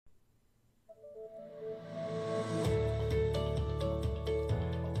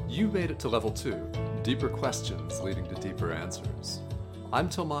You made it to level 2, deeper questions leading to deeper answers. I'm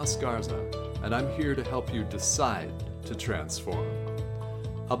Tomas Garza, and I'm here to help you decide to transform.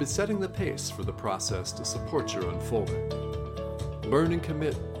 I'll be setting the pace for the process to support your unfolding. Learn and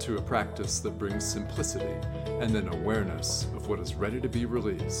commit to a practice that brings simplicity and an awareness of what is ready to be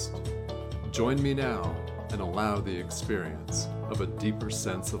released. Join me now and allow the experience of a deeper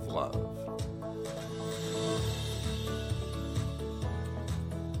sense of love.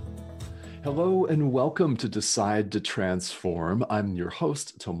 Hello and welcome to Decide to Transform. I'm your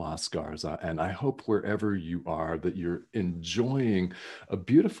host, Tomas Garza, and I hope wherever you are that you're enjoying a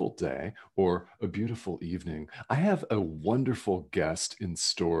beautiful day or a beautiful evening. I have a wonderful guest in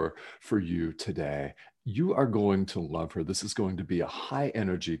store for you today. You are going to love her. This is going to be a high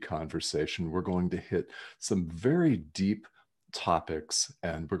energy conversation. We're going to hit some very deep topics,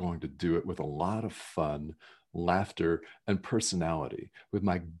 and we're going to do it with a lot of fun, laughter, and personality. With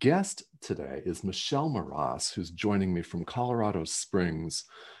my guest today is Michelle Maraas, who's joining me from Colorado Springs,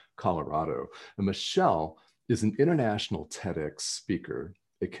 Colorado. And Michelle is an international TEDx speaker,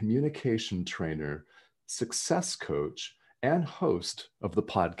 a communication trainer, success coach, and host of the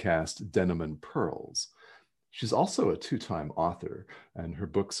podcast Denim and Pearls. She's also a 2-time author, and her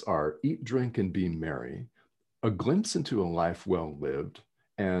books are Eat, Drink, and Be Merry, A Glimpse into a Life Well Lived,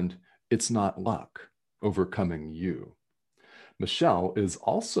 and It's Not Luck, Overcoming You. Michelle is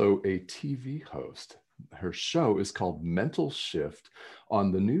also a TV host. Her show is called Mental Shift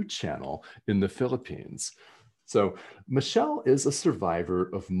on the new channel in the Philippines. So Michelle is a survivor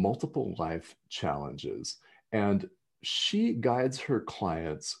of multiple life challenges, and she guides her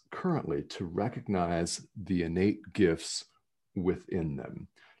clients currently to recognize the innate gifts within them,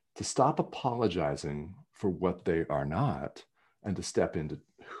 to stop apologizing for what they are not, and to step into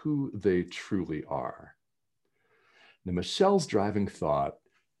who they truly are. Now, Michelle's driving thought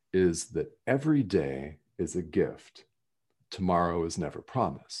is that every day is a gift. Tomorrow is never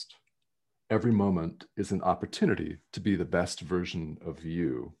promised. Every moment is an opportunity to be the best version of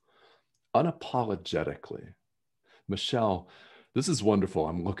you, unapologetically. Michelle, this is wonderful.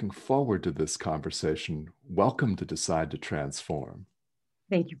 I'm looking forward to this conversation. Welcome to Decide to Transform.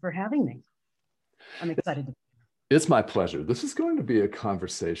 Thank you for having me. I'm excited. It's my pleasure. This is going to be a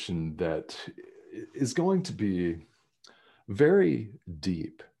conversation that is going to be very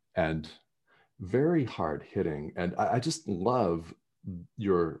deep and very hard hitting. And I just love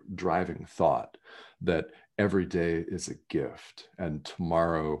your driving thought that every day is a gift and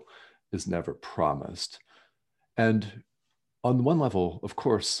tomorrow is never promised. And on one level, of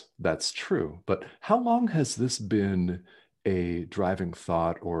course, that's true. But how long has this been a driving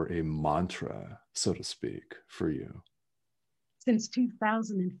thought or a mantra, so to speak, for you? Since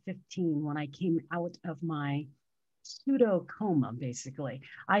 2015, when I came out of my pseudo coma, basically.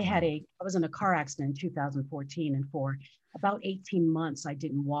 I was in a car accident in 2014, and for about 18 months, I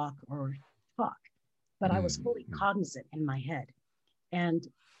didn't walk or talk, but I was fully cognizant in my head. And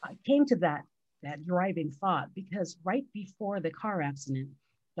I came to that driving thought because right before the car accident,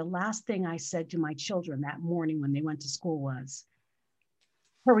 the last thing I said to my children that morning when they went to school was,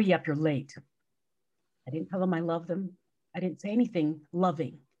 "Hurry up, you're late." I didn't tell them I love them. I didn't say anything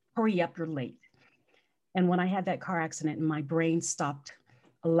loving. "Hurry up, you're late." And when I had that car accident and my brain stopped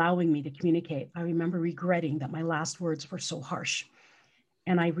allowing me to communicate, I remember regretting that my last words were so harsh.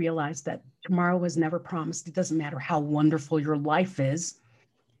 And I realized that tomorrow was never promised. It doesn't matter how wonderful your life is,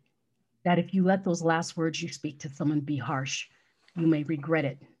 that if you let those last words you speak to someone be harsh, you may regret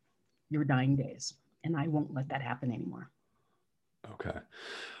it your dying days. And I won't let that happen anymore. Okay.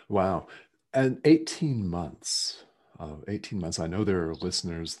 Wow. And 18 months. 18 months. I know there are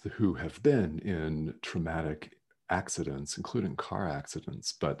listeners who have been in traumatic accidents, including car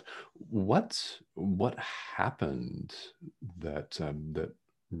accidents. But what happened that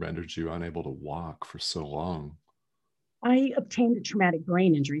rendered you unable to walk for so long? I obtained a traumatic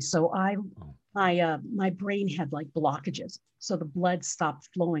brain injury, so my brain had like blockages. So the blood stopped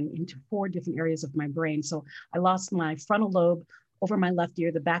flowing into 4 different areas of my brain. So I lost my frontal lobe over my left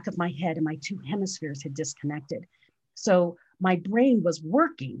ear, the back of my head, and my 2 hemispheres had disconnected. So my brain was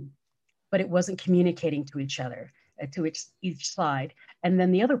working, but it wasn't communicating to each other, to each side. And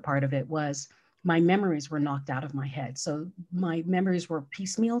then the other part of it was my memories were knocked out of my head. So my memories were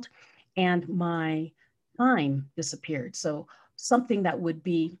piecemealed and my time disappeared. So something that would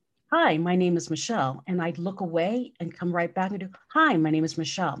be, "Hi, my name is Michelle." And I'd look away and come right back and do, "Hi, my name is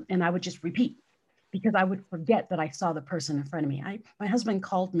Michelle." And I would just repeat because I would forget that I saw the person in front of me. My husband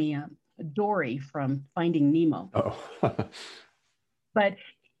called me Dory from Finding Nemo. Oh. But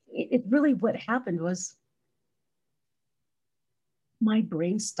it really, what happened was my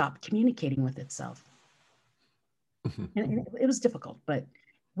brain stopped communicating with itself. And it was difficult, but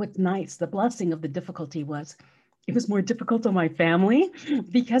what's nice, the blessing of the difficulty was it was more difficult on my family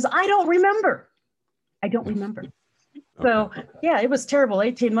because I don't remember. I don't remember. So Okay. yeah, it was terrible,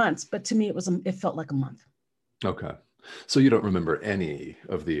 18 months, but to me it felt like a month. Okay. So you don't remember any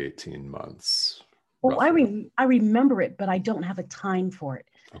of the 18 months, Oh, roughly? I remember it, but I don't have a time for it.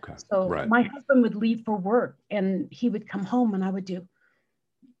 Okay. So Right. my husband would leave for work and he would come home and I would do,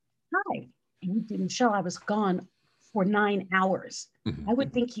 hi. And he didn't show. I was gone for 9 hours. I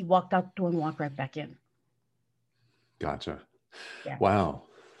would think he walked out the door and walked right back in. Gotcha. Yeah. Wow.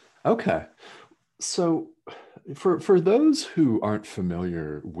 Okay. So for those who aren't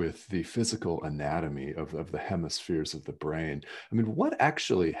familiar with the physical anatomy of the hemispheres of the brain, I mean, what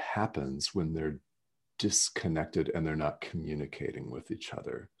actually happens when they're disconnected and they're not communicating with each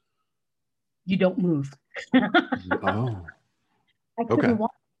other? You don't move. Oh, I okay. couldn't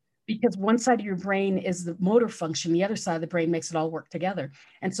walk because one side of your brain is the motor function, the other side of the brain makes it all work together.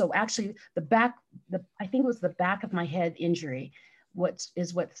 And so actually I think it was the back of my head injury, what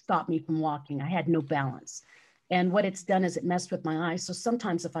stopped me from walking. I had no balance. And what it's done is it messed with my eyes. So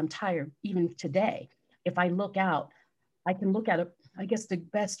sometimes if I'm tired, even today, if I look out, I can look at it. I guess the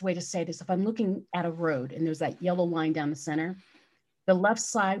best way to say it is if I'm looking at a road and there's that yellow line down the center, the left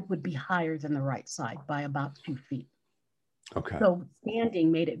side would be higher than the right side by about 2 feet. Okay. So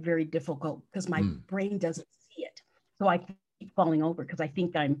standing made it very difficult because my Mm. brain doesn't see it. So I keep falling over because I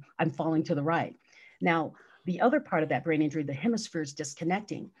think I'm falling to the right. Now, the other part of that brain injury, the hemisphere is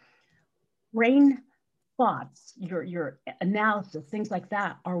disconnecting. Brain thoughts, your analysis, things like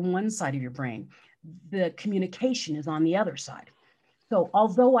that are one side of your brain. The communication is on the other side. So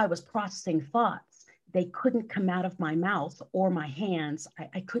although I was processing thoughts, they couldn't come out of my mouth or my hands.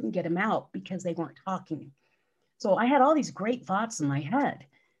 I couldn't get them out because they weren't talking. So I had all these great thoughts in my head,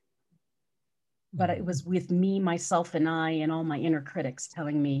 but it was with me, myself, and I, and all my inner critics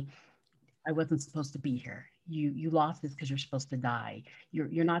telling me I wasn't supposed to be here. You lost this because you're supposed to die.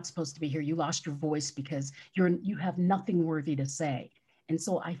 You're not supposed to be here. You lost your voice because you have nothing worthy to say. And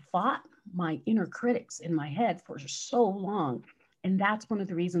so I fought my inner critics in my head for so long. And that's one of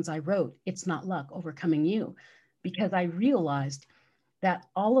the reasons I wrote It's Not Luck, Overcoming You, because I realized that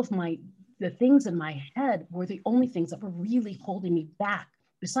all of the things in my head were the only things that were really holding me back.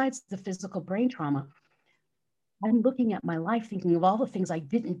 Besides the physical brain trauma, I'm looking at my life thinking of all the things I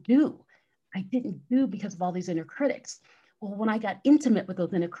didn't do. I didn't do because of all these inner critics. Well, when I got intimate with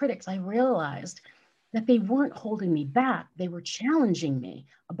those inner critics, I realized that they weren't holding me back. They were challenging me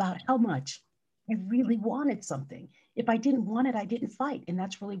about how much I really wanted something. If I didn't want it, I didn't fight. And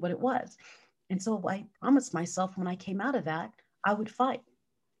that's really what it was. And so I promised myself when I came out of that, I would fight.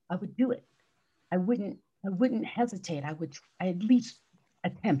 I would do it. I wouldn't hesitate. I at least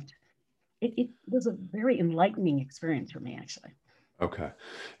attempt. It was a very enlightening experience for me, actually. Okay.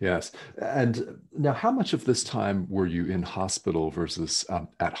 Yes. And now, how much of this time were you in hospital versus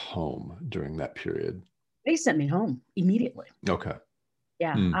at home during that period? They sent me home immediately. Okay.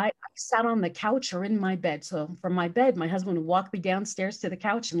 Yeah, Mm. I sat on the couch or in my bed. So from my bed, my husband would walk me downstairs to the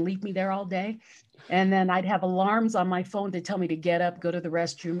couch and leave me there all day. And then I'd have alarms on my phone to tell me to get up, go to the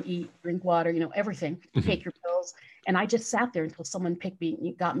restroom, eat, drink water, everything, Mhm. take your pills. And I just sat there until someone picked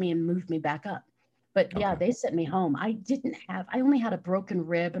me, got me and moved me back up. But yeah, Okay. they sent me home. I only had a broken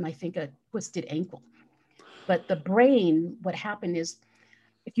rib and I think a twisted ankle. But the brain, what happened is,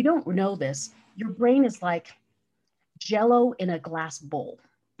 if you don't know this, your brain is like jello in a glass bowl,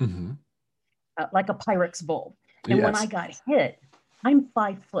 Hmm. like a Pyrex bowl. And when I Yes. got hit, I'm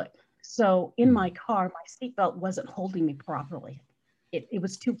 5 foot. So in Mm. my car, my seatbelt wasn't holding me properly. It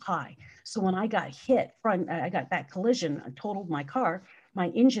was too high. So when I got hit, I got that collision, I totaled my car. My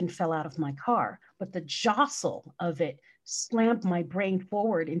engine fell out of my car, but the jostle of it slammed my brain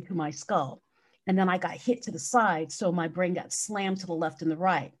forward into my skull. And then I got hit to the side. So my brain got slammed to the left and the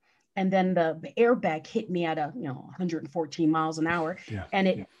right. And then the airbag hit me at 114 miles an hour. Yeah. And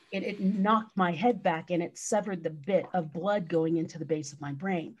it knocked my head back and it severed the bit of blood going into the base of my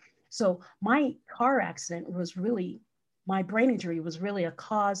brain. So my car accident was really, my brain injury was really a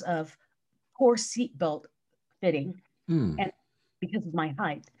cause of poor seatbelt fitting Mm. and because of my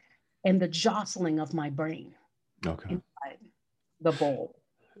height and the jostling of my brain Okay. inside the bowl.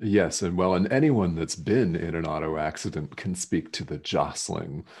 Yes, and anyone that's been in an auto accident can speak to the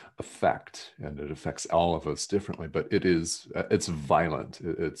jostling effect, and it affects all of us differently. But it's violent.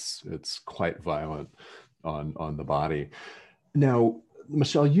 It's quite violent on the body. Now,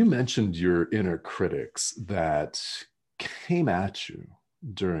 Michelle, you mentioned your inner critics that came at you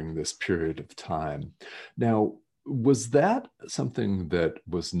during this period of time. Now, Was that something that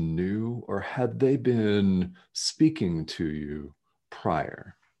was new, or had they been speaking to you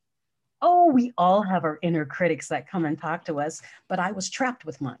prior? Oh, we all have our inner critics that come and talk to us, but I was trapped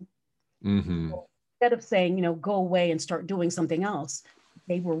with mine. Mm-hmm. So instead of saying, go away and start doing something else,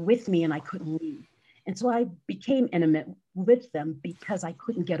 they were with me and I couldn't leave. And so I became intimate with them because I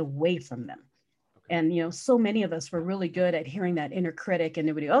couldn't get away from them. And so many of us were really good at hearing that inner critic, and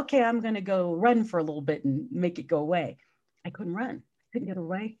they would do, okay, I'm going to go run for a little bit and make it go away. I couldn't run, couldn't get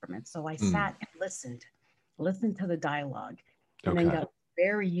away from it. So I Mm. sat and listened to the dialogue, and then Okay. got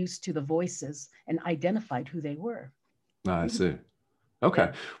very used to the voices and identified who they were. I Mhm. see. Okay.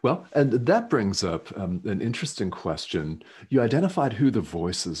 Yeah, Well, and that brings up an interesting question. You identified who the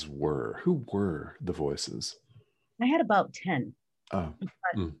voices were. Who were the voices? I had about 10, Oh,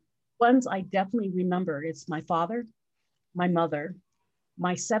 but mm. ones I definitely remember. It's my father, my mother,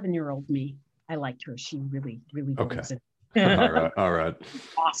 my 7-year-old me. I liked her. She really, really Okay. believes it. All right. All right.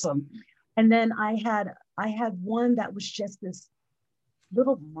 Awesome. And then I had one that was just this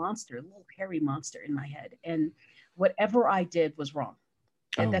little monster, little hairy monster in my head. And whatever I did was wrong.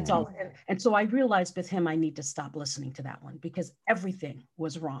 That's Oh, all. And so I realized with him, I need to stop listening to that one because everything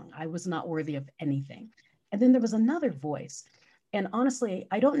was wrong. I was not worthy of anything. And then there was another voice. And honestly,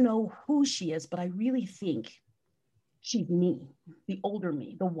 I don't know who she is, but I really think she's me, the older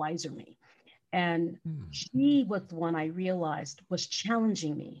me, the wiser me. And mm. she was the one I realized was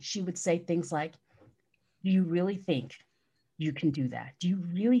challenging me. She would say things like, do you really think you can do that? Do you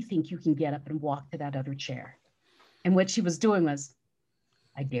really think you can get up and walk to that other chair? And what she was doing was,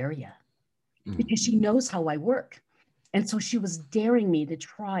 I dare you, Mm. because she knows how I work. And so she was daring me to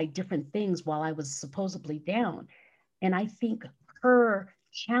try different things while I was supposedly down. And I think her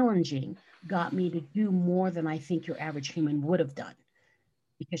challenging got me to do more than I think your average human would have done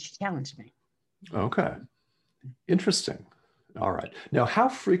because she challenged me. Okay. Interesting. All right. Now, how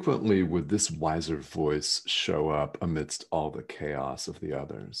frequently would this wiser voice show up amidst all the chaos of the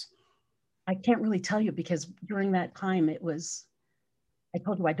others? I can't really tell you because during that time it was, I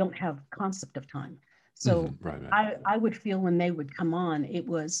told you I don't have concept of time. So Right, right. I would feel when they would come on, it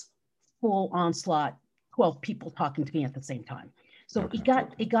was full onslaught, 12 people talking to me at the same time. So Okay.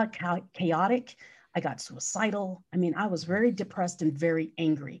 it got chaotic. I got suicidal. I mean, I was very depressed and very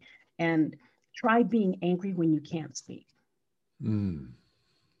angry. And try being angry when you can't speak. Mm.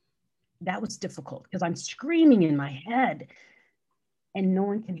 That was difficult because I'm screaming in my head and no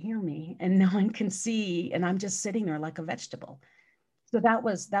one can hear me and no one can see. And I'm just sitting there like a vegetable. So that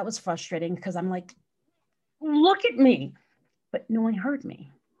was frustrating because I'm like, look at me, but no one heard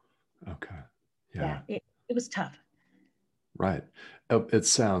me. Okay. Yeah, Yeah. it was tough. Right. It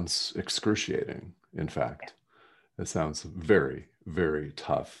sounds excruciating, in fact. It sounds very, very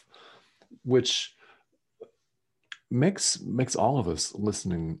tough, which makes all of us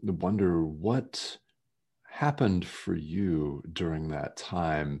listening wonder what happened for you during that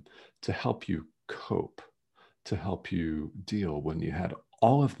time to help you cope, to help you deal when you had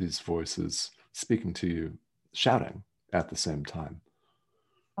all of these voices speaking to you, shouting at the same time.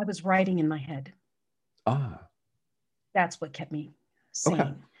 I was writing in my head. Ah, That's what kept me okay.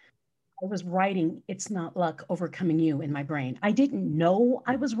 sane. I was writing It's Not Luck Overcoming You in my brain. I didn't know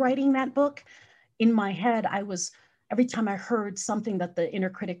I was writing that book. In my head, I was, every time I heard something that the inner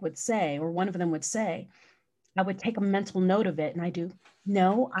critic would say, or one of them would say, I would take a mental note of it and I do,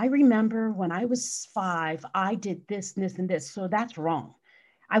 no, I remember when I was 5, I did this, this, and this. So that's wrong.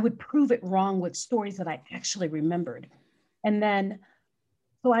 I would prove it wrong with stories that I actually remembered. And then,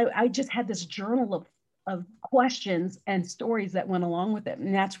 so I just had this journal of questions and stories that went along with it.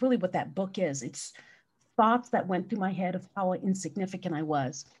 And that's really what that book is. It's thoughts that went through my head of how insignificant I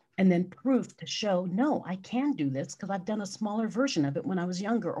was, and then proof to show, no, I can do this because I've done a smaller version of it when I was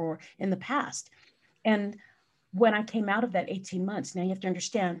younger or in the past. And when I came out of that 18 months, now you have to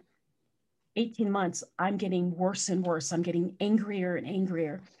understand, 18 months, I'm getting worse and worse. I'm getting angrier and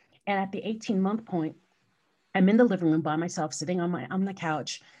angrier. And at the 18-month point, I'm in the living room by myself, sitting on the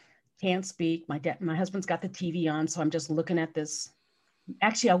couch, can't speak. My husband's got the TV on, so I'm just looking at this.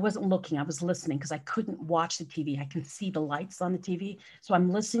 Actually, I wasn't looking, I was listening because I couldn't watch the TV. I can see the lights on the TV. So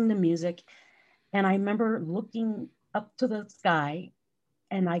I'm listening to music. And I remember looking up to the sky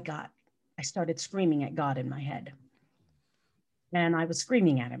and I started screaming at God in my head. And I was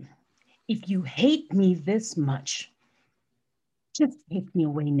screaming at him, if you hate me this much, just take me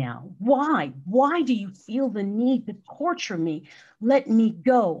away now. Why? Why do you feel the need to torture me? Let me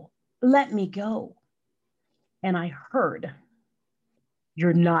go. Let me go. And I heard,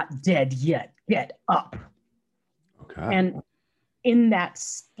 you're not dead yet. Get up. Okay. And in that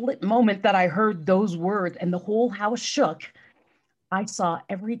split moment that I heard those words and the whole house shook, I saw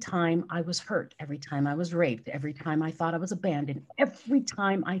every time I was hurt, every time I was raped, every time I thought I was abandoned, every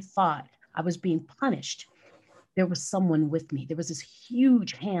time I thought I was being punished, there was someone with me. There was this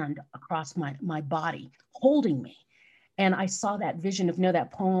huge hand across my body holding me. And I saw that vision of,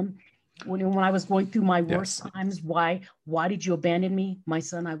 that poem, when I was going through my worst times, why did you abandon me? My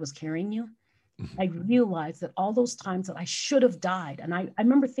son, I was carrying you. I realized that all those times that I should have died, and I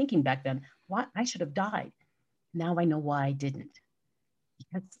remember thinking back then, why I should have died. Now I know why I didn't,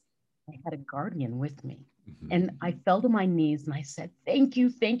 because I had a guardian with me. And I fell to my knees and I said, thank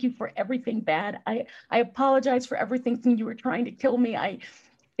you for everything bad. I apologize for everything you were trying to kill me. I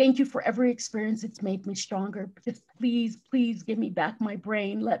thank you for every experience. It's made me stronger. Just please give me back my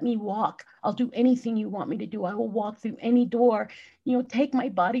brain. Let me walk. I'll do anything you want me to do. I will walk through any door. Take my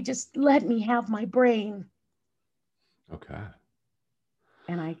body. Just let me have my brain. Okay.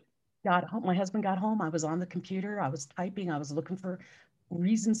 And I got home. My husband got home. I was on the computer. I was typing. I was looking for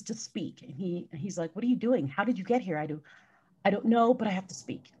reasons to speak. And he's like, what are you doing? How did you get here? I don't know, but I have to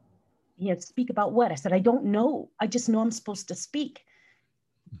speak. He had to speak about what? I said, I don't know. I just know I'm supposed to speak.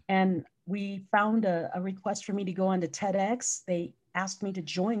 And we found a request for me to go on to TEDx. They asked me to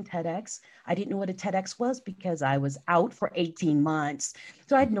join TEDx. I didn't know what a TEDx was because I was out for 18 months.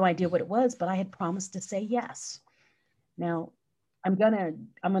 So I had no idea what it was, but I had promised to say yes. Now I'm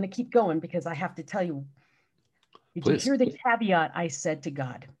gonna keep going because I have to tell you, did you hear the caveat I said to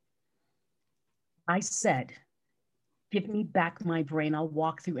God? I said, give me back my brain. I'll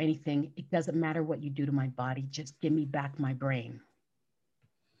walk through anything. It doesn't matter what you do to my body. Just give me back my brain.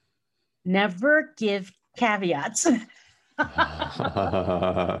 Never give caveats.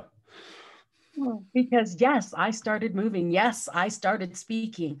 Because yes, I started moving. Yes, I started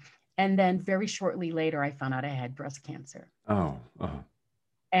speaking. And then very shortly later, I found out I had breast cancer. Oh.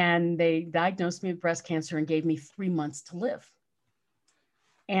 And they diagnosed me with breast cancer and gave me 3 months to live.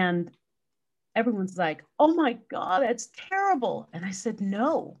 And everyone's like, oh my God, that's terrible. And I said,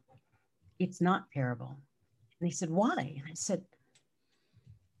 no, it's not terrible. And they said, why? And I said,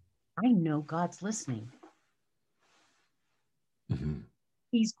 I know God's listening.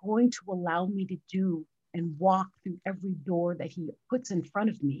 He's going to allow me to do and walk through every door that he puts in front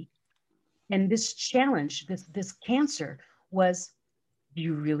of me. And this challenge, this cancer was, do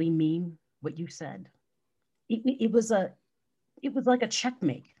you really mean what you said? It was like a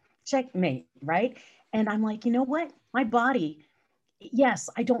checkmate, right? And I'm like, you know what? My body, yes,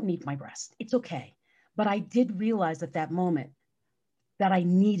 I don't need my breast. It's okay. But I did realize at that moment that I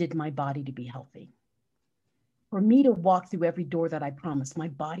needed my body to be healthy. For me to walk through every door that I promised, my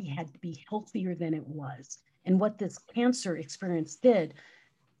body had to be healthier than it was. And what this cancer experience did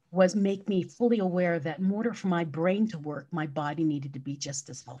was make me fully aware that in order for my brain to work, my body needed to be just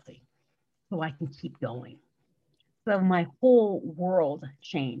as healthy so I can keep going. So my whole world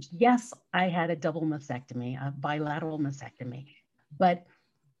changed. Yes, I had a double mastectomy, a bilateral mastectomy, but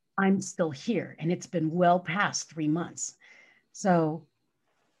I'm still here and it's been well past 3 months. So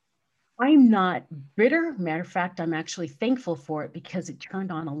I'm not bitter. Matter of fact, I'm actually thankful for it because it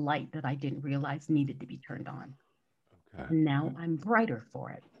turned on a light that I didn't realize needed to be turned on. Okay. And now I'm brighter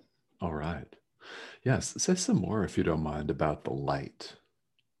for it. All right. Yes. Say some more, if you don't mind, about the light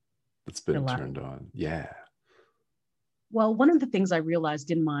that's been turned on. Yeah. Well, one of the things I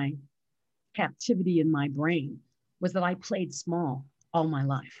realized in my captivity in my brain was that I played small all my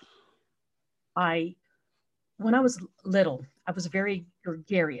life. When I was little, I was very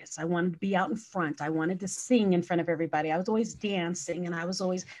gregarious. I wanted to be out in front. I wanted to sing in front of everybody. I was always dancing and I was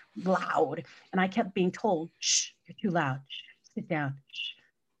always loud. And I kept being told, shh, you're too loud. Shh, sit down. Shh.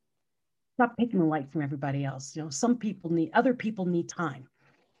 Stop taking the light from everybody else. Other people need time.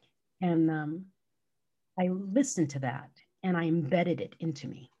 And I listened to that and I embedded it into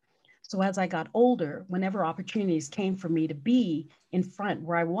me. So as I got older, whenever opportunities came for me to be in front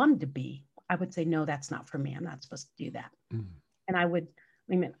where I wanted to be, I would say, no, that's not for me. I'm not supposed to do that. And if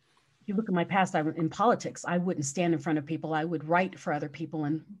you look at my past, in politics, I wouldn't stand in front of people. I would write for other people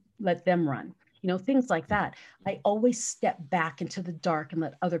and let them run, things like that. I always stepped back into the dark and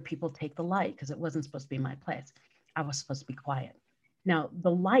let other people take the light because it wasn't supposed to be my place. I was supposed to be quiet. Now,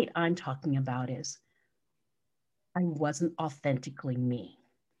 the light I'm talking about is I wasn't authentically me.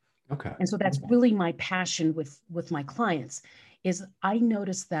 Okay. And so that's really my passion with my clients is I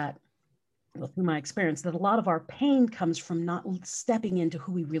noticed that through my experience that a lot of our pain comes from not stepping into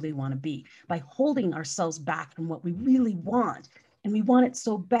who we really want to be, by holding ourselves back from what we really want. And we want it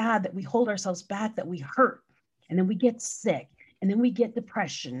so bad that we hold ourselves back, that we hurt and then we get sick And then we get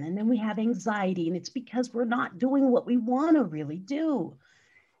depression, and then we have anxiety, and it's because we're not doing what we want to really do.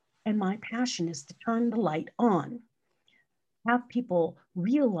 And my passion is to turn the light on, have people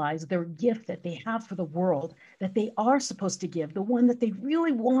realize their gift that they have for the world, that they are supposed to give, the one that they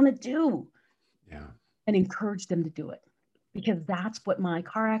really want to do, Yeah. and encourage them to do it. Because that's what my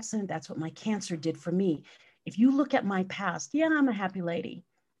car accident, that's what my cancer did for me. If you look at my past, yeah, I'm a happy lady.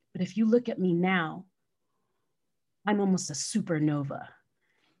 But if you look at me now, I'm almost a supernova.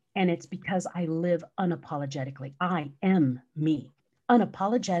 And it's because I live unapologetically. I am me,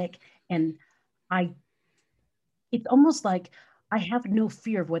 unapologetic. And I, it's almost like I have no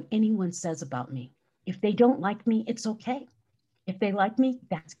fear of what anyone says about me. If they don't like me, it's okay. If they like me,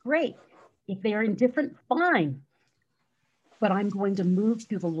 that's great. If they are indifferent, fine. But I'm going to move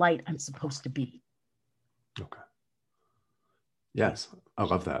through the light I'm supposed to be. Okay. Yes, I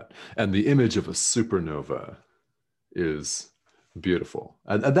love that. And the image of a supernova is beautiful.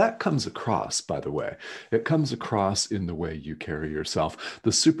 And that comes across, by the way. It comes across in the way you carry yourself. The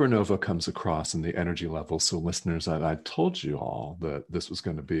supernova comes across in the energy level. So, listeners, I told you all that this was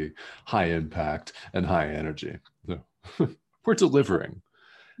going to be high impact and high energy. So, we're delivering.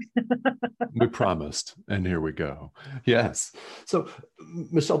 We promised, and here we go. Yes. So,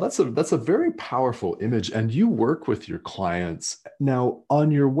 Michelle, that's a very powerful image, and you work with your clients. Now, on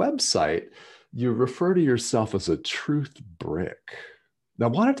your website, you refer to yourself as a truth brick. Now, I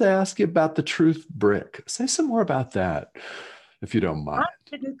wanted to ask you about the truth brick. Say some more about that, if you don't I mind.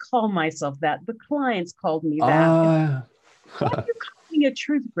 didn't call myself that. The clients called me that. Ah, Why are you calling me a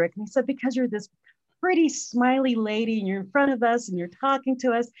truth brick? And I said, because you're this pretty smiley lady and you're in front of us and you're talking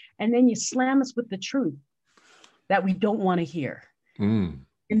to us, and then you slam us with the truth that we don't want to hear. mm,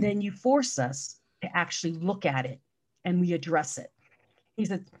 And then you force us to actually look at it and we address it. He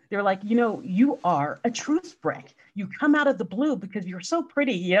said, they're like, you are a truth brick. You come out of the blue because you're so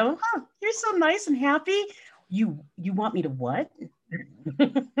pretty, you're so nice and happy. You want me to what?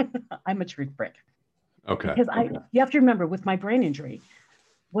 I'm a truth brick. okay. Because you have to remember, with my brain injury,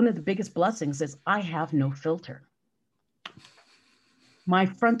 one of the biggest blessings is I have no filter. My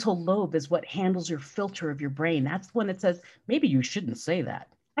frontal lobe is what handles your filter of your brain. That's when it says, maybe you shouldn't say that.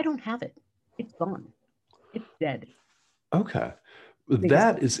 I don't have it. It's gone. It's dead. Okay. Biggest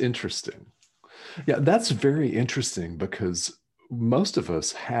That is interesting. Yeah, that's very interesting because most of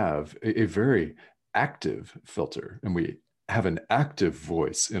us have a very active filter and we have an active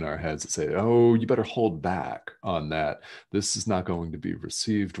voice in our heads that say, oh, you better hold back on that. This is not going to be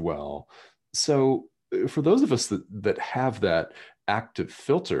received well. So, for those of us that have that active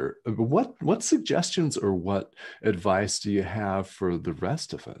filter, what suggestions or what advice do you have for the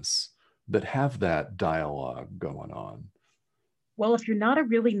rest of us that have that dialogue going on? Well, if you're not a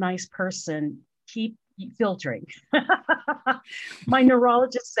really nice person, keep filtering. My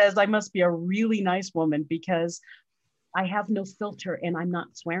neurologist says I must be a really nice woman because I have no filter and I'm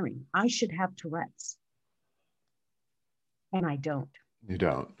not swearing. I should have Tourette's. And I don't. You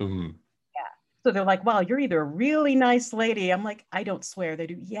don't. Mm. Yeah. So they're like, wow, you're either a really nice lady. I'm like, I don't swear. They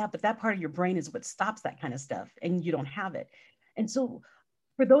do. Yeah, but that part of your brain is what stops that kind of stuff. And you don't have it. And so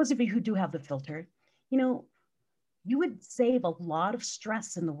for those of you who do have the filter, you would save a lot of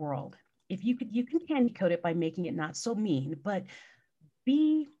stress in the world. If you can candy coat it by making it not so mean, but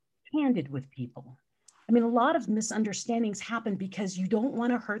be candid with people. I mean, a lot of misunderstandings happen because you don't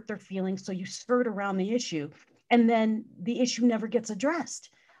want to hurt their feelings. So you skirt around the issue and then the issue never gets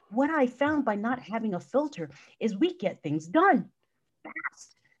addressed. What I found by not having a filter is we get things done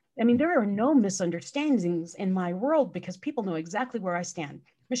fast. I mean, there are no misunderstandings in my world because people know exactly where I stand.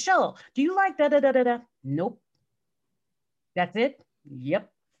 Michelle, do you like da da da da da? Nope. That's it?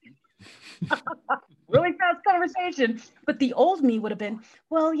 Yep. Really fast conversation. But the old me would have been,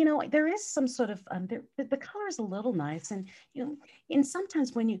 well, there is some sort of, the color is a little nice. And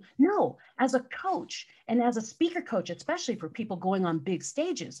sometimes as a coach and as a speaker coach, especially for people going on big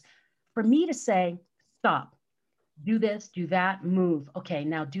stages, for me to say, stop, do this, do that, move. Okay,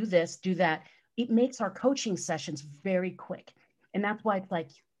 now do this, do that. It makes our coaching sessions very quick. And that's why it's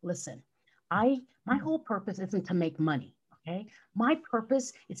like, listen, my whole purpose isn't to make money. Okay. My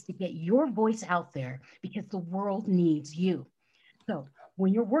purpose is to get your voice out there because the world needs you. So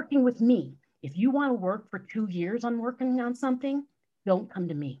when you're working with me, if you want to work for 2 years on working on something, don't come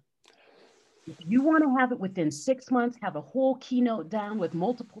to me. If you want to have it within 6 months, have a whole keynote down with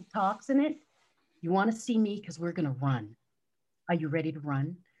multiple talks in it, you want to see me because we're going to run. Are you ready to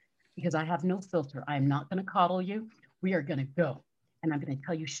run? Because I have no filter. I'm not going to coddle you. We are going to go. And I'm going to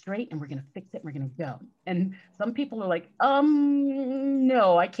tell you straight and we're going to fix it and we're going to go. And some people are like,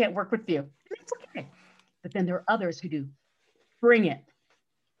 no, I can't work with you. And that's okay. But then there are others who do. bring it.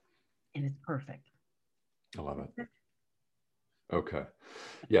 And it's perfect. I love it. Okay.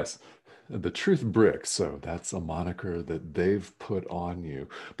 Yes. The Truth Brick. So that's a moniker that they've put on you.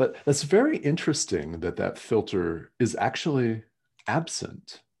 But that's very interesting that that filter is actually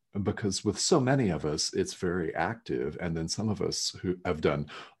absent because with so many of us, it's very active. And then some of us who have done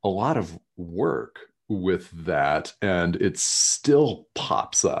a lot of work with that and it still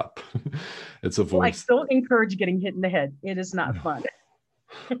pops up. It's a Well, I voice. don't encourage getting hit in the head. It is not No, fun.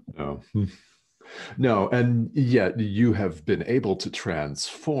 no. No, and yet you have been able to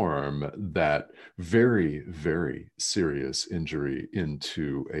transform that very, very serious injury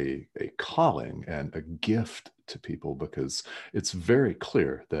into a calling and a gift to people because it's very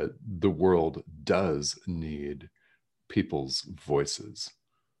clear that the world does need people's voices.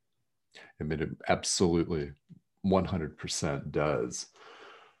 I mean, it absolutely 100% does.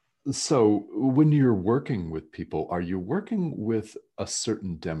 So, when you're working with people, are you working with a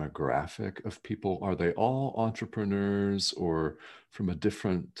certain demographic of people? Are they all entrepreneurs or from a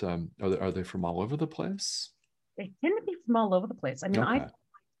different, are they from all over the place? They tend to be from all over the place. I mean, Okay.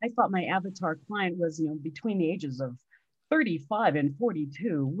 I thought my avatar client was, between the ages of 35 and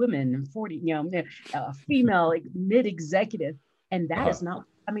 42, women and 40, female, like mid-executive. And that Uh-huh. is not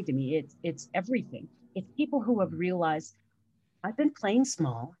coming to me. It's everything. It's people who have realized I've been playing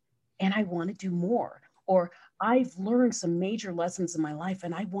small and I want to do more. Or I've learned some major lessons in my life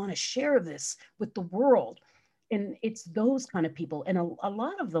and I want to share this with the world. And it's those kind of people. And a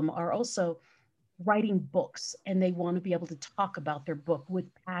lot of them are also writing books and they want to be able to talk about their book with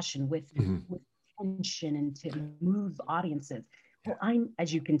passion, Mhm. with tension and to move audiences. Well,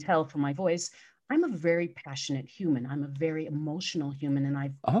 as you can tell from my voice, I'm a very passionate human. I'm a very emotional human. And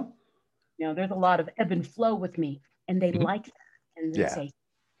Uh-huh. there's a lot of ebb and flow with me and they Mhm. like that. And they Yeah. say,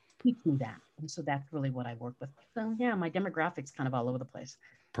 teach me that. And so that's really what I work with. So yeah, my demographics kind of all over the place.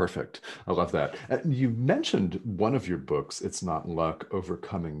 Perfect. I love that. You mentioned one of your books, It's Not Luck,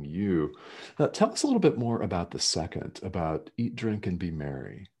 Overcoming You. Tell us a little bit more about the second, about Eat, Drink, and Be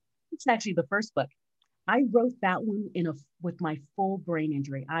Merry. It's actually the first book. I wrote that one with my full brain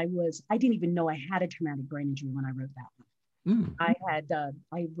injury. I didn't even know I had a traumatic brain injury when I wrote that one. Mm, I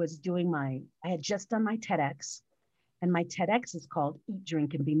had just done my TEDx, and my TEDx is called Eat,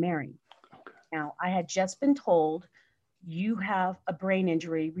 Drink, and Be Merry. okay. Now, I had just been told you have a brain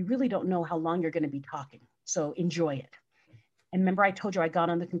injury. We really don't know how long you're going to be talking, so enjoy it. And remember, I told you I got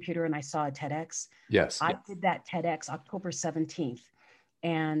on the computer and I saw a TEDx. Yes. I did that TEDx October 17th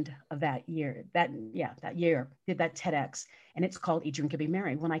and of that year, that year did that TEDx, and it's called Eat, Drink, and Be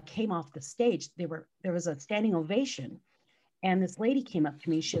Merry. When I came off the stage, there was a standing ovation, and this lady came up to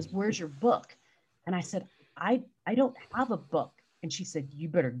me. She says, "Where's your book?" And I said, I don't have a book." And she said, "You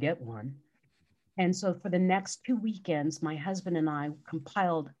better get one." And so for the next 2 weekends, my husband and I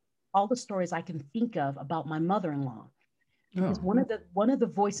compiled all the stories I can think of about my mother-in-law, because Oh, one of the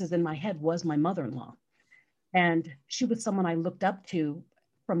voices in my head was my mother-in-law. And she was someone I looked up to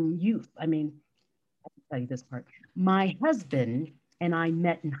from youth. I mean, I'll tell you this part. My husband and I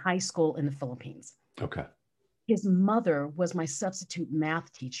met in high school in the Philippines. okay. His mother was my substitute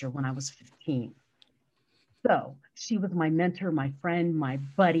math teacher when I was 15. So she was my mentor, my friend, my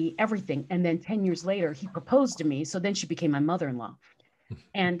buddy, everything. And then 10 years later, he proposed to me. So then she became my mother in law.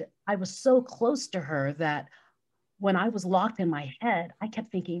 And I was so close to her that when I was locked in my head, I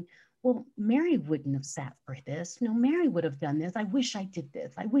kept thinking, well, Mary wouldn't have sat for this. No, Mary would have done this. I wish I did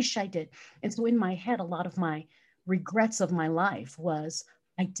this. I wish I did. And so in my head, a lot of my regrets of my life was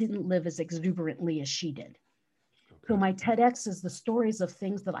I didn't live as exuberantly as she did. So Okay. my TEDx is the stories of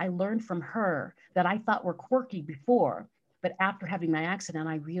things that I learned from her that I thought were quirky before, but after having my accident,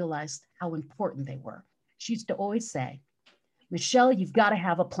 I realized how important they were. She used to always say, Michelle, you've got to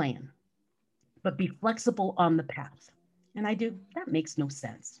have a plan, but be flexible on the path. And I do, that makes no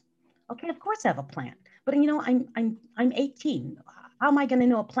sense. Okay, of course I have a plan. But I'm 18. How am I going to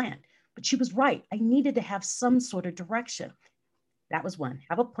know a plan? But she was right. I needed to have some sort of direction. That was one.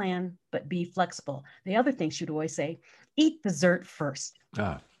 Have a plan, but be flexible. The other thing she'd always say, eat dessert first.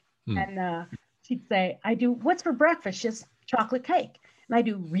 Ah, hmm. And she'd say, I do, what's for breakfast? Just chocolate cake. And I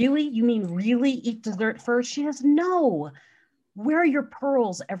do, really? You mean really eat dessert first? She says, no. Wear your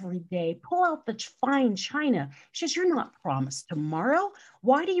pearls every day. Pull out the fine china. She says, you're not promised tomorrow.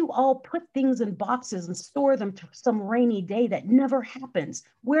 Why do you all put things in boxes and store them to some rainy day that never happens?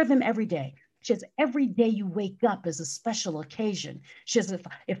 Wear them every day. She says, every day you wake up is a special occasion. She says,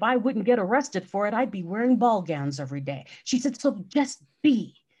 if I wouldn't get arrested for it, I'd be wearing ball gowns every day. She said, so just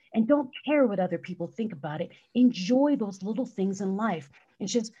be and don't care what other people think about it. Enjoy those little things in life. And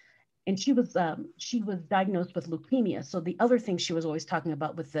she says, And she was diagnosed with leukemia. So the other thing she was always talking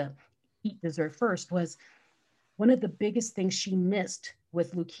about with the eat dessert first was one of the biggest things she missed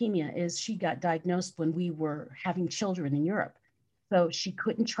with leukemia is she got diagnosed when we were having children in Europe. So she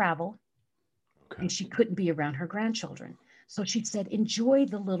couldn't travel and she couldn't be around her grandchildren. So she said, enjoy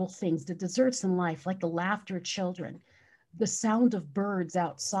the little things, the desserts in life, like the laughter of children, the sound of birds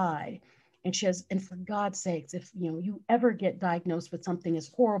outside. And she has, and for God's sakes, if you ever get diagnosed with something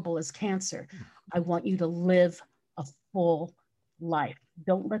as horrible as cancer, I want you to live a full life.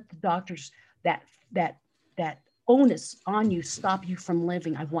 Don't let the doctors that onus on you stop you from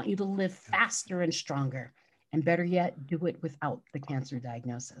living. I want you to live faster and stronger. And better yet, do it without the cancer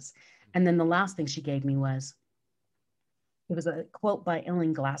diagnosis. And then the last thing she gave me was, it was a quote by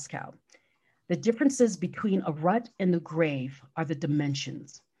Ellen Glasgow. The differences between a rut and the grave are the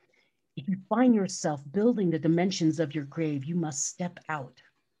dimensions. If you find yourself building the dimensions of your grave, you must step out.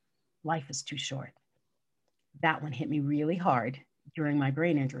 Life is too short. That one hit me really hard during my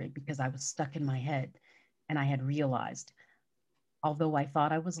brain injury because I was stuck in my head and I had realized, although I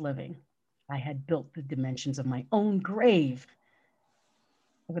thought I was living, I had built the dimensions of my own grave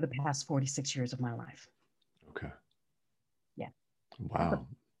over the past 46 years of my life. Okay. Yeah. Wow.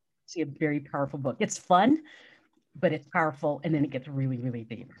 It's a very powerful book. It's fun, but it's powerful. And then it gets really, really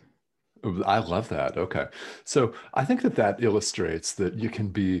deep. I love that. Okay. So I think that illustrates that you can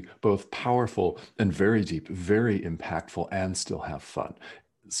be both powerful and very deep, very impactful, and still have fun.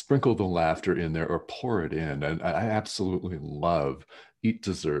 Sprinkle the laughter in there or pour it in. And I absolutely love eat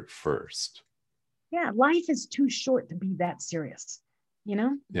dessert first. Yeah. Life is too short to be that serious,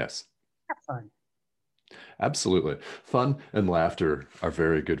 Yes. Have fun. Absolutely. Fun and laughter are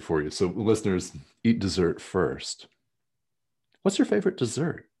very good for you. So listeners, eat dessert first. What's your favorite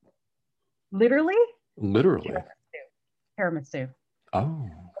dessert? Literally? Literally. Tiramisu. Oh.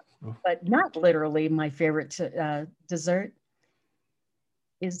 But not literally. My favorite dessert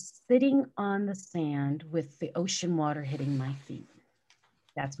is sitting on the sand with the ocean water hitting my feet.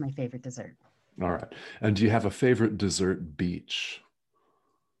 That's my favorite dessert. All right. And do you have a favorite dessert beach?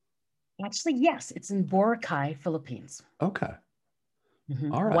 Actually, yes. It's in Boracay, Philippines. Okay.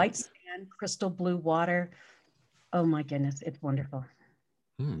 Mm-hmm. All right. White sand, crystal blue water. Oh my goodness. It's wonderful.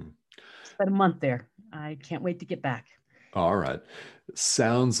 Spent a month there. I can't wait to get back. All right.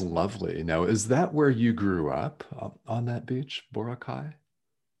 Sounds lovely. Now, is that where you grew up on that beach, Boracay?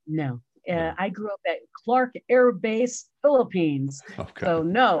 No. I grew up at Clark Air Base, Philippines. Okay. So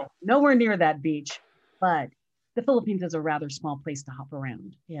no, nowhere near that beach. But the Philippines is a rather small place to hop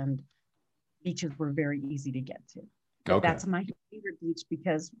around, and beaches were very easy to get to. Okay. That's my favorite beach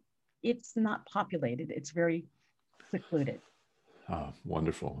because it's not populated. It's very secluded. Oh,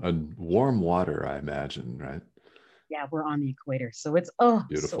 wonderful. And warm water, I imagine, right? Yeah, we're on the equator. So it's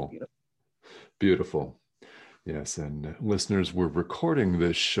beautiful. So beautiful. Beautiful. Yes. And listeners, we're recording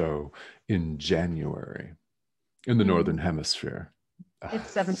this show in January in the Northern Hemisphere. It's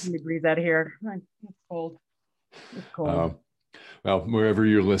 17 degrees out here. It's cold. It's cold. Well, wherever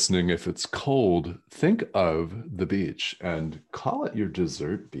you're listening, if it's cold, think of the beach and call it your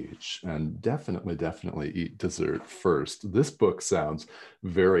dessert beach, and definitely eat dessert first. This book sounds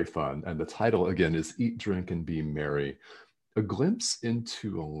very fun. And the title, again, is Eat, Drink, and Be Merry, a glimpse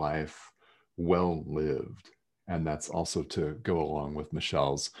into a life well lived. And that's also to go along with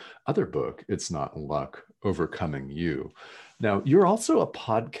Michelle's other book, It's Not Luck, Overcoming You. Now, you're also a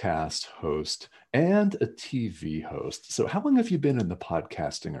podcast host and a TV host. So how long have you been in the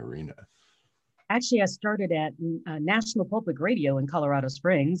podcasting arena? Actually, I started at National Public Radio in Colorado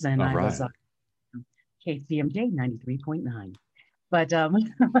Springs, and I was KCMJ 93.9. But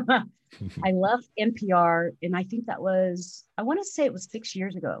I left NPR, and I think that was, I want to say it was 6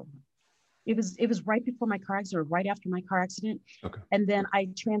 years ago. It was right before my car accident or right after my car accident. Okay. And then I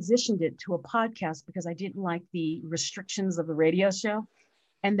transitioned it to a podcast because I didn't like the restrictions of the radio show.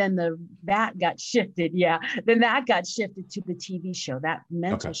 And then that got shifted. Yeah. Then that got shifted to the TV show. That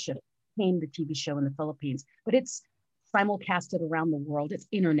mental shift became the TV show in the Philippines, but it's simulcasted around the world. It's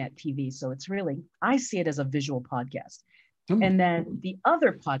internet TV. So it's really, I see it as a visual podcast. And then the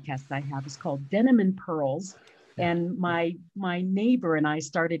other podcast I have is called Denim and Pearls. And my neighbor and I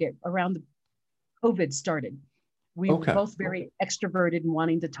started it around the COVID started. We were both very extroverted and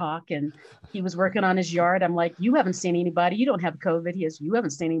wanting to talk. And he was working on his yard. I'm like, you haven't seen anybody. You don't have COVID. He is, you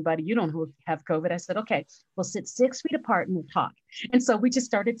haven't seen anybody. You don't have COVID. I said, okay, we'll sit 6 feet apart and we'll talk. And so we just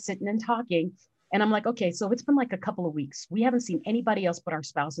started sitting and talking. And I'm like, okay, so it's been like a couple of weeks. We haven't seen anybody else but our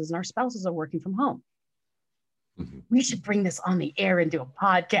spouses, and our spouses are working from home. We should bring this on the air and do a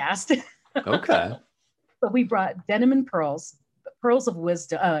podcast. Okay. So we brought Denim and Pearls Pearls of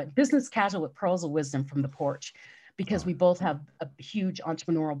Wisdom, Business Casual with Pearls of Wisdom from the Porch, because we both have a huge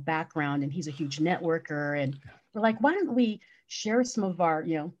entrepreneurial background, and he's a huge networker. And we're like, why don't we share some of our,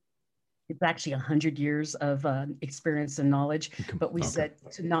 it's actually 100 years of experience and knowledge, but we said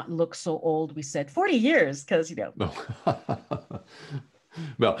to not look so old, we said 40 years because,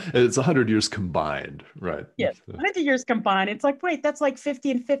 Well, it's 100 years combined, right? Yes, 100 years combined. It's like, wait, that's like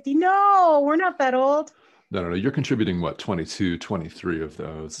 50 and 50. No, we're not that old. No. You're contributing what, 22, 23 of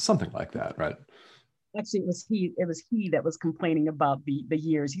those, something like that, right? Actually, it was he that was complaining about the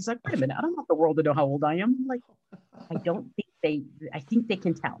years. He's like, wait a minute, I don't want the world to know how old I am. I'm like, I think they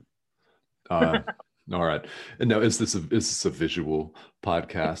can tell. All right. And now, is this a visual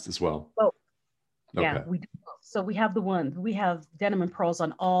podcast as well? Oh, yeah, we do. So we have we have Denim and Pearls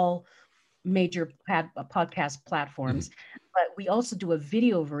on all major podcast platforms, but we also do a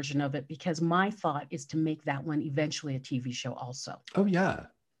video version of it because my thought is to make that one eventually a TV show also. Oh yeah.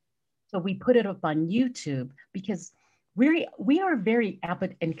 So we put it up on YouTube because we are very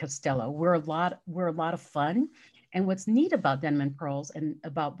Abbott and Costello. We're a lot of fun. And what's neat about Denim and Pearls and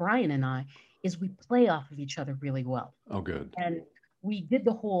about Brian and I is we play off of each other really well. Oh, good. And we did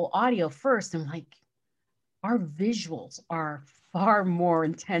the whole audio first, and like our visuals are far more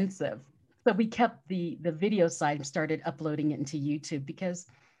intensive. So we kept the video side and started uploading it into YouTube because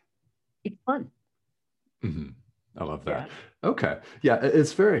it's fun. Mm-hmm. I love that. Yeah. Okay. Yeah,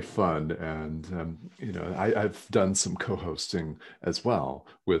 it's very fun. And, I've done some co-hosting as well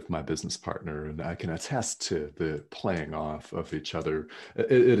with my business partner, and I can attest to the playing off of each other.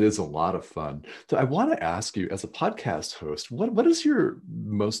 It is a lot of fun. So I want to ask you, as a podcast host, what is your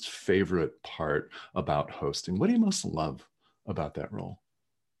most favorite part about hosting? What do you most love about that role?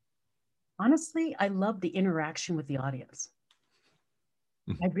 Honestly, I love the interaction with the audience.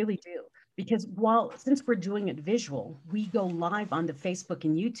 I really do. Because since we're doing it visual, we go live onto Facebook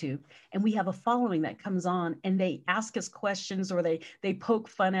and YouTube, and we have a following that comes on and they ask us questions, or they poke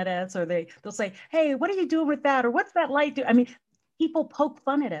fun at us, or they'll say, hey, what are you doing with that? Or what's that light do? I mean, people poke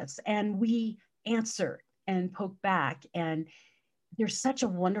fun at us and we answer and poke back. And there's such a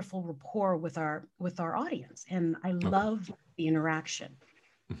wonderful rapport with our audience. And I love the interaction.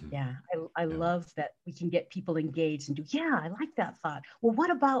 Yeah, I love that we can get people engaged and I like that thought. Well,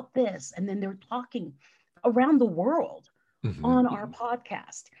 what about this? And then they're talking around the world on our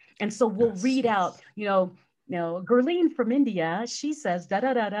podcast. And so we'll read out, Gurleen from India, she says, da,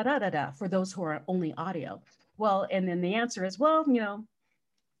 da, da, da, da, da, da, for those who are only audio. Well, and then the answer is, well,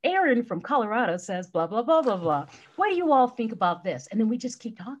 Aaron from Colorado says, blah, blah, blah, blah, blah. What do you all think about this? And then we just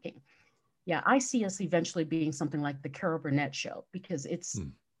keep talking. Yeah, I see us eventually being something like the Carol Burnett Show, because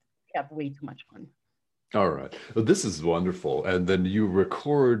we have way too much fun. All right. Well, this is wonderful. And then you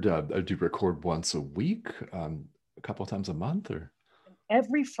record, do you record once a week, a couple of times a month, or?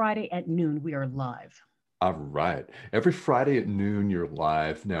 Every Friday at noon, we are live. All right. Every Friday at noon, you're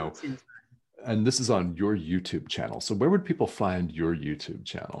live now. And this is on your YouTube channel. So where would people find your YouTube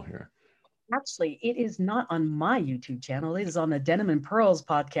channel here? Actually, it is not on my YouTube channel. It is on the Denim and Pearls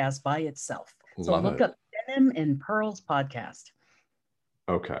podcast by itself. So look up Denim and Pearls podcast.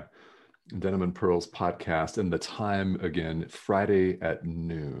 Okay. Denim and Pearls podcast, and the time again, Friday at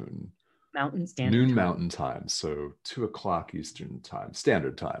noon. Mountain Standard Time. Mountain Time. So 2:00 Eastern Time,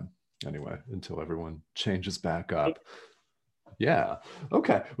 Standard Time, anyway, until everyone changes back up. Yeah.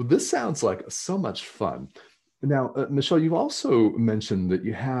 Okay. Well, this sounds like so much fun. Now, Michelle, you also mentioned that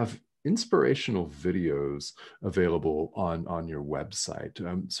you have inspirational videos available on your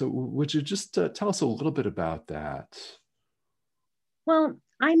website. So would you just tell us a little bit about that? Well,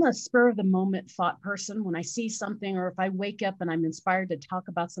 I'm a spur of the moment thought person. When I see something, or if I wake up and I'm inspired to talk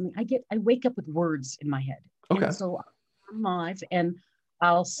about something, I wake up with words in my head. Okay. And so I'm live and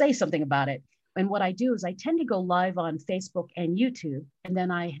I'll say something about it. And what I do is I tend to go live on Facebook and YouTube, and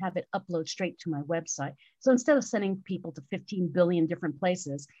then I have it upload straight to my website. So instead of sending people to 15 billion different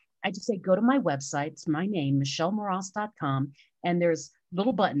places, I just say, go to my website. It's my name, michellemoross.com. And there's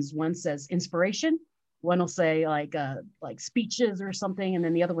little buttons. One says inspiration. One will say like speeches or something. And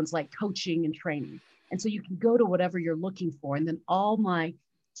then the other one's like coaching and training. And so you can go to whatever you're looking for. And then all my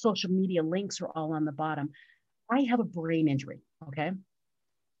social media links are all on the bottom. I have a brain injury, okay?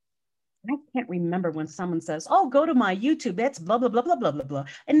 I can't remember when someone says, oh, go to my YouTube, that's blah, blah, blah, blah, blah, blah, blah.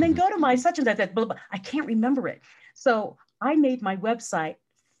 And then go to my such and that, blah, blah. I can't remember it. So I made my website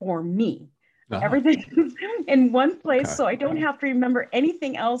for me. Everything is in one place, so I don't have to remember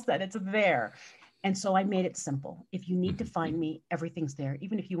anything else that it's there. And so I made it simple. If you need to Mhm. find me, everything's there.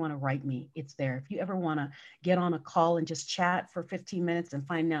 Even if you want to write me, it's there. If you ever want to get on a call and just chat for 15 minutes and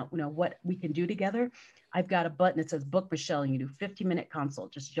find out, what we can do together, I've got a button that says book Michelle, and you do 15-minute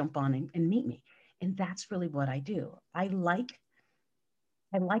consult. Just jump on and meet me. And that's really what I do. I like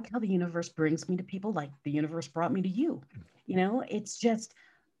how the universe brings me to people, like the universe brought me to you. It's just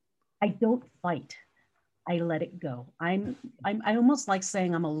I don't fight. I let it go. I almost like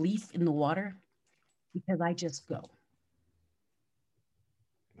saying I'm a leaf in the water because I just go.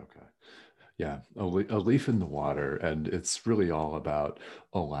 Okay. Yeah, a leaf in the water. And it's really all about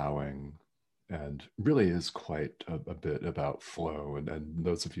allowing, and really is quite a bit about flow. And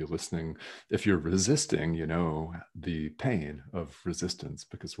those of you listening, if you're resisting, the pain of resistance,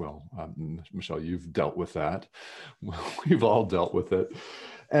 because, well, Michelle, you've dealt with that. We've all dealt with it.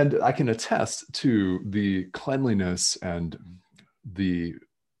 And I can attest to the cleanliness and the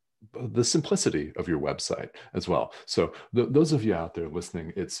simplicity of your website as well. So those of you out there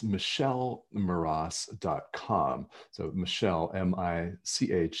listening, it's michellemoras.com. So Michelle,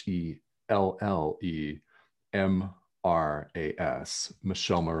 MICHELLEMRAS,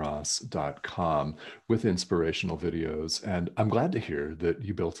 michellemoras.com, with inspirational videos. And I'm glad to hear that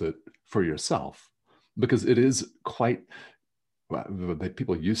you built it for yourself, because it is quite, well,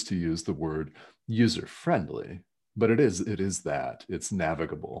 people used to use the word user friendly, but it is that it's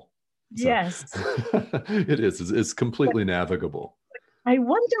navigable. So Yes. it's completely navigable. I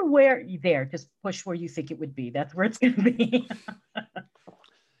wonder where there, just push where you think it would be. That's where it's going to be.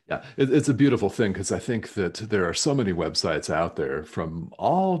 Yeah, it's a beautiful thing, because I think that there are so many websites out there from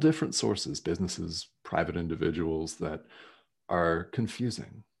all different sources, businesses, private individuals, that are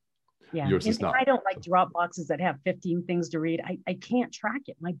confusing. Yeah. Yours And, is and I not. don't like So, drop boxes that have 15 things to read. I can't track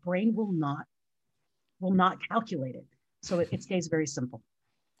it. My brain will not calculate it. So it stays very simple.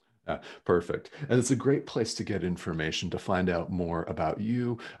 perfect. And it's a great place to get information, to find out more about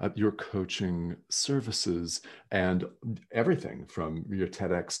you, your coaching services, and everything from your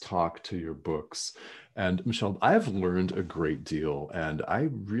TEDx talk to your books. And Michelle, I've learned a great deal, and I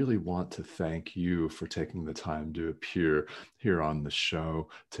really want to thank you for taking the time to appear here on the show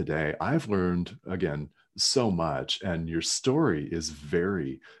today. I've learned, again, so much, and your story is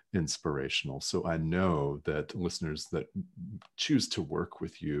very inspirational. So I know that listeners that choose to work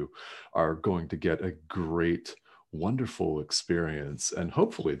with you are going to get a great, wonderful experience, and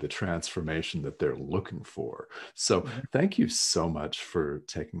hopefully the transformation that they're looking for. So thank you so much for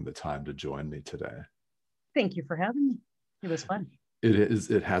taking the time to join me today. Thank you for having me. It was fun.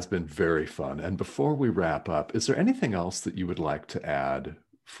 It has been very fun. And before we wrap up, is there anything else that you would like to add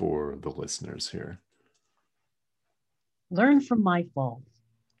for the listeners here? Learn from my faults.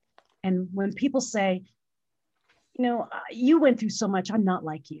 And when people say, you went through so much, I'm not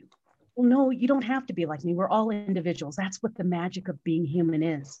like you. Well, no, you don't have to be like me. We're all individuals. That's what the magic of being human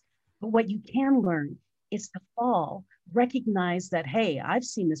is. But what you can learn is to fall, recognize that, hey, I've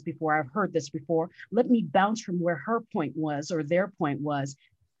seen this before. I've heard this before. Let me bounce from where her point was or their point was,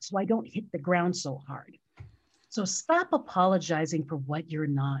 so I don't hit the ground so hard. So stop apologizing for what you're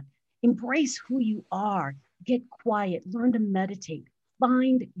not. Embrace who you are. Get quiet. Learn to meditate.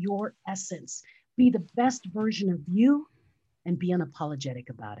 Find your essence. Be the best version of you and be unapologetic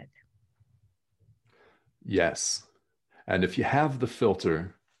about it. Yes. And if you have the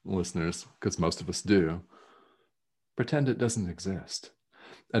filter, listeners, because most of us do, pretend it doesn't exist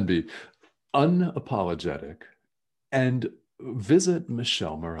and be unapologetic, and visit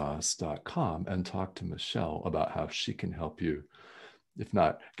michellemoras.com and talk to Michelle about how she can help you. If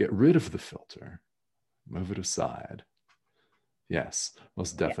not, get rid of the filter, move it aside. Yes,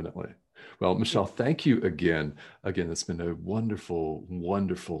 most Yeah. definitely. Well, Yeah. Michelle, thank you again. Again, it's been a wonderful,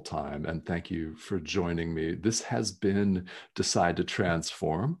 wonderful time. And thank you for joining me. This has been Decide to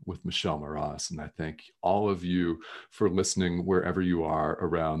Transform with Michelle Moras. And I thank all of you for listening wherever you are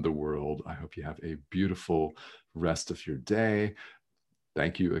around the world. I hope you have a beautiful rest of your day.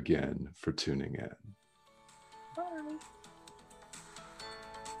 Thank you again for tuning in. Bye.